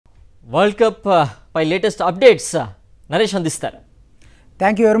World cup పై latest updates Naresh అందిస్తారు.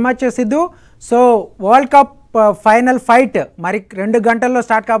 Thank you very much Siddhu. So world cup final fight మరి 2 గంటల్లో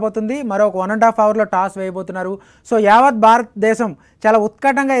start కాబోతుంది. మరొక 1.5 అవర్లో టాస్ వేయబోతున్నారు. సో యావత్ భారతదేశం చాలా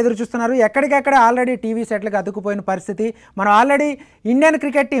ఉత్కంఠంగా ఎదురు చూస్తున్నారు. ఎక్కడికెక్కడ ఆల్రెడీ టీవీ సెట్లకు అతుక్కుపోయిన పరిస్థితి. మనం ఆల్రెడీ ఇండియన్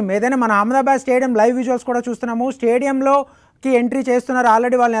క్రికెట్ టీం ఏదైనా మన అహ్మదాబాద్ స్టేడియం లైవ్ విజువల్స్ కూడా చూస్తున్నాము. స్టేడియంలోకి ఎంట్రీ చేస్తున్నారు,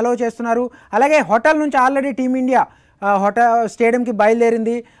 ఆల్రెడీ వాళ్ళని అలౌ చేస్తున్నారు. అలాగే హోటల్ నుంచి ఆల్రెడీ టీమిండియా స్టేడియంకి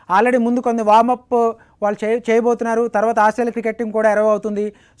బయలుదేరింది. ఆల్రెడీ ముందు కొన్ని వార్మప్ వాళ్ళు చేయబోతున్నారు. తర్వాత ఆస్ట్రేలియా క్రికెట్ టీం కూడా అరైవ్ అవుతుంది.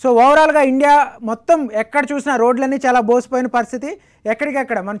 సో ఓవరాల్గా ఇండియా మొత్తం ఎక్కడ చూసినా రోడ్లన్నీ చాలా బోసిపోయిన పరిస్థితి.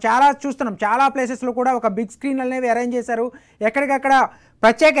 ఎక్కడికెక్కడ మనం చాలా చూస్తున్నాం, చాలా ప్లేసెస్లో కూడా ఒక బిగ్ స్క్రీన్ అనేవి అరేంజ్ చేశారు. ఎక్కడికక్కడ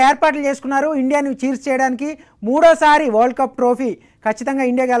ప్రత్యేక ఏర్పాట్లు చేసుకున్నారు ఇండియాని చీర్స్ చేయడానికి. 3వ వరల్డ్ కప్ ట్రోఫీ ఖచ్చితంగా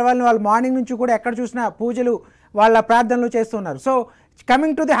ఇండియా గెలవాలని వాళ్ళు మార్నింగ్ నుంచి కూడా ఎక్కడ చూసినా పూజలు వాళ్ళ ప్రార్థనలు చేస్తున్నారు. సో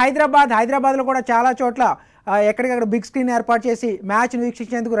కమింగ్ టు ది హైదరాబాద్లో కూడా చాలా చోట్ల ఎక్కడికక్కడ బిగ్ స్క్రీన్ ఏర్పాటు చేసి మ్యాచ్ను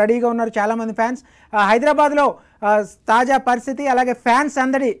వీక్షించేందుకు రెడీగా ఉన్నారు చాలామంది ఫ్యాన్స్. హైదరాబాద్లో తాజా పరిస్థితి అలాగే ఫ్యాన్స్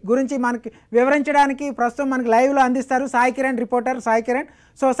అందడి గురించి మనకి వివరించడానికి ప్రస్తుతం మనకి లైవ్లో అందిస్తారు రిపోర్టర్ సాయి కిరణ్.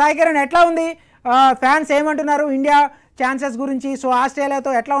 సో సాయి కిరణ్, ఎట్లా ఉంది ఫ్యాన్స్ ఏమంటున్నారు ఇండియా ఛాన్సెస్ గురించి? సో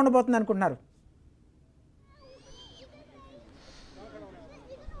ఆస్ట్రేలియాతో ఎట్లా ఉండబోతుంది అనుకుంటున్నారు?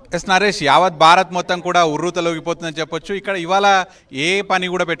 ఎస్ నరేష్, యావత్ భారత్ మొత్తం కూడా ఉర్రూతలోగిపోతుందని చెప్పొచ్చు. ఇక్కడ ఇవాళ ఏ పని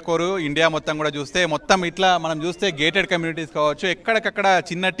కూడా పెట్టుకోరు. ఇండియా మొత్తం కూడా చూస్తే మొత్తం ఇట్లా మనం చూస్తే గేటెడ్ కమ్యూనిటీస్ కావచ్చు, ఎక్కడికక్కడ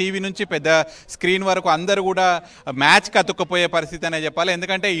చిన్న టీవీ నుంచి పెద్ద స్క్రీన్ వరకు అందరూ కూడా మ్యాచ్కి అతుక్కుపోయే పరిస్థితి అనే చెప్పాలి.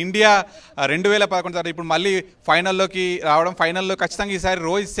 ఎందుకంటే ఇండియా 2011 తర్వాత ఇప్పుడు మళ్ళీ ఫైనల్లోకి రావడం, ఫైనల్లో ఖచ్చితంగా ఈసారి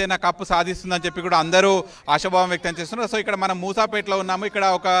రోహిత్ సేన కప్పు సాధిస్తుందని చెప్పి కూడా అందరూ ఆశాభావం వ్యక్తం చేస్తున్నారు. సో ఇక్కడ మనం మూసాపేటలో ఉన్నాము. ఇక్కడ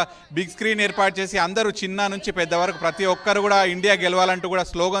ఒక బిగ్ స్క్రీన్ ఏర్పాటు చేసి అందరూ చిన్న నుంచి పెద్ద వరకు ప్రతి ఒక్కరు కూడా ఇండియా గెలవాలంటూ కూడా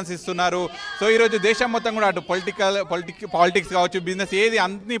స్లోగన్ ఇస్తున్నారు. సో ఈరోజు దేశం మొత్తం కూడా అటు పాలిటిక్స్ కావచ్చు, బిజినెస్ ఏది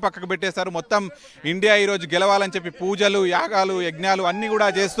అన్ని పక్కకు పెట్టేస్తారు. మొత్తం ఇండియా ఈరోజు గెలవాలని చెప్పి పూజలు, యాగాలు, యజ్ఞాలు అన్ని కూడా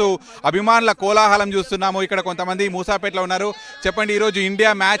చేస్తూ అభిమానుల కోలాహలం చూస్తున్నాము. ఇక్కడ కొంతమంది మూసాపేటలో ఉన్నారు. చెప్పండి, ఈరోజు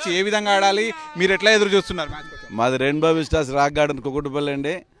ఇండియా మ్యాచ్ ఏ విధంగా ఆడాలి, మీరు ఎట్లా ఎదురు చూస్తున్నారు? మాది రెయిన్బో విస్టాస్ రాక్ గార్డెన్ కుకుటుపల్లి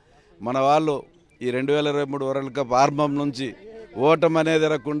అండి. మన వాళ్ళు ఈ 2023 వరల్డ్ కప్ ఆరంభం నుంచి ఓటం అనేది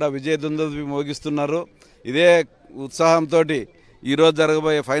రాకుండా విజయదుందుభి మోగిస్తున్నారు. ఇదే ఉత్సాహంతో ఈరోజు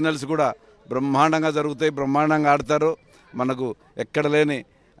జరగబోయే ఫైనల్స్ కూడా బ్రహ్మాండంగా జరుగుతాయి, బ్రహ్మాండంగా ఆడతారు. మనకు ఎక్కడ లేని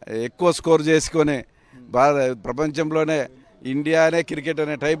ఎక్కువ స్కోర్ చేసుకొని ప్రపంచంలోనే ఇండియానే క్రికెట్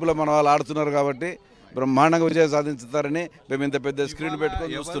అనే టైపులో మన వాళ్ళు ఆడుతున్నారు కాబట్టి బ్రహ్మాండంగా విజయం సాధించుతారని మేము ఇంత పెద్ద స్క్రీన్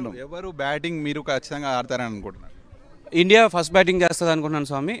పెట్టుకొని చూస్తున్నాం. ఎవరు బ్యాటింగ్ మీరు ఖచ్చితంగా ఆడతారని అనుకుంటున్నారు? ఇండియా ఫస్ట్ బ్యాటింగ్ చేస్తుంది అనుకుంటున్నాను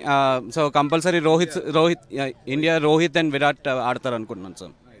స్వామి. So compulsory Rohit and Virat ఆడతారు అనుకుంటున్నాను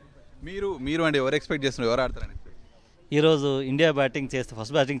సార్. మీరు అంటే ఎవరు ఎక్స్పెక్ట్ చేస్తున్నారు, ఎవరు ఆడతారని? ఈరోజు ఇండియా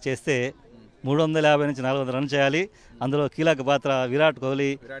ఫస్ట్ బ్యాటింగ్ చేస్తే 350 నుంచి 400 రన్ చేయాలి. అందులో కీలక పాత్ర Virat Kohli,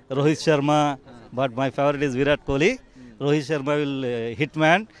 Rohit Sharma. But my favourite is Virat Kohli. Rohit Sharma will hit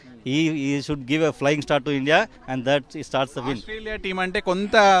man. He should give a flying start to India and that starts the win. Australia team అంటే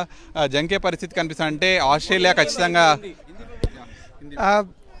కొంత జంకే పరిస్థితి కనిపిస్తుంది. అంటే ఆస్ట్రేలియా ఖచ్చితంగా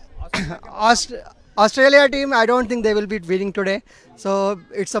Australia team, I don't think they will be winning today. So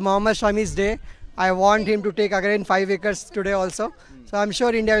it's a Mohammad Shami's day. I want him to take again 5 wickets today also. So I'm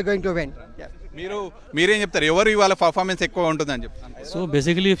sure India is going to win. మీరేం చెప్తారు, ఎవరు ఇవాళ performance ఎక్కువ ఉంటుందని చెప్తాను? So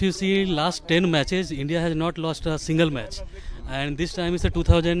basically if you see last 10 matches India has not lost a single match, and this time is the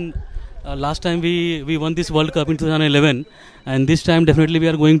 2000 last time we won this World Cup in 2011, and this time definitely we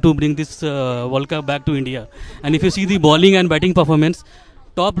are going to bring this World Cup back to India. And if you see the bowling and batting performance,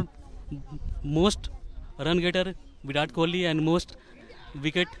 top most run getter Virat Kohli and most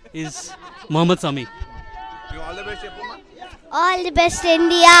wicket is Mohammad Shami. All the best Cheppuma. All the best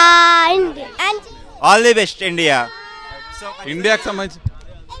India and all the best India. So ఇండియాకి సంబంధించి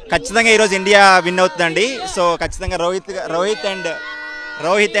ఖచ్చితంగా ఈరోజు India win అవుతుందండి. So ఖచ్చితంగా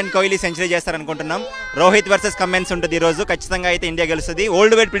Rohit and Kohli century చేస్తారనుకుంటున్నాం. Rohit versus commence ఉంటుంది ఈరోజు. ఖచ్చితంగా అయితే ఇండియా గెలుస్తుంది.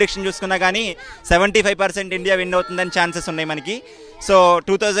 ఓల్డ్ వైడ్ ప్రిడిక్షన్ చూసుకున్నా కానీ 75% ఇండియా విన్ అవుతుందని ఛాన్సెస్ ఉన్నాయి మనకి. సో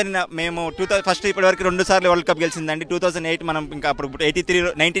 2000 ఫస్ట్ ఇప్పటి వరకు 2 సార్లు వరల్డ్ కప్ గెలిచిందండి. 2008 మనం ఇంకా అప్పుడు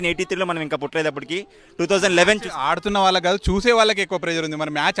 1983లో మనం ఇంకా పుట్టలేదప్పటికి. 2011 ఆడుతున్న వాళ్ళకి కాదు, చూసే వాళ్ళకి ఎక్కువ ప్రెజర్ ఉంది.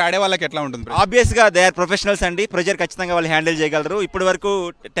 మరి మ్యాచ్ ఆడే వాళ్ళకి ఎట్లా ఉంటుంది? ఆబ్వియస్గా దే ఆర్ ప్రొఫెషనల్స్ అండి. ప్రెజర్ ఖచ్చితంగా వాళ్ళు హ్యాండిల్ చేయగలరు. ఇప్పటి వరకు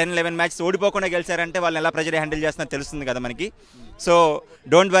 10-11 మ్యాచెస్ ఓడిపోకుండా గెలిచారంటే వాళ్ళని ఎలా ప్రెజర్ హ్యాండిల్ చేస్తున్నారో తెలుస్తుంది కదా మనకి. So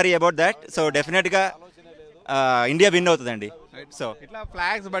don't worry about that. So డెఫినెట్గా ఇండియా విన్ అవుతుందండి. సో ఇట్లా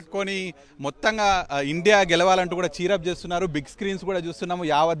ఫ్లాగ్స్ పట్టుకొని మొత్తంగా ఇండియా గెలవాలంటూ కూడా చీరప్ చేస్తున్నారు. బిగ్ స్క్రీన్స్ కూడా చూస్తున్నాము.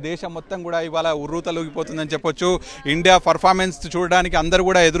 యావత్ దేశం మొత్తం కూడా ఇవాళ ఉర్రూతలూగిపోతుందని చెప్పొచ్చు. ఇండియా పర్ఫార్మెన్స్ చూడడానికి అందరూ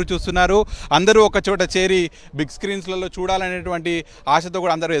కూడా ఎదురు చూస్తున్నారు. అందరూ ఒక చోట చేరి బిగ్ స్క్రీన్స్లలో చూడాలనేటువంటి ఆశతో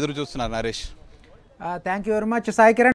కూడా అందరూ ఎదురు చూస్తున్నారు. Naresh, thank you very much Sai Kiran.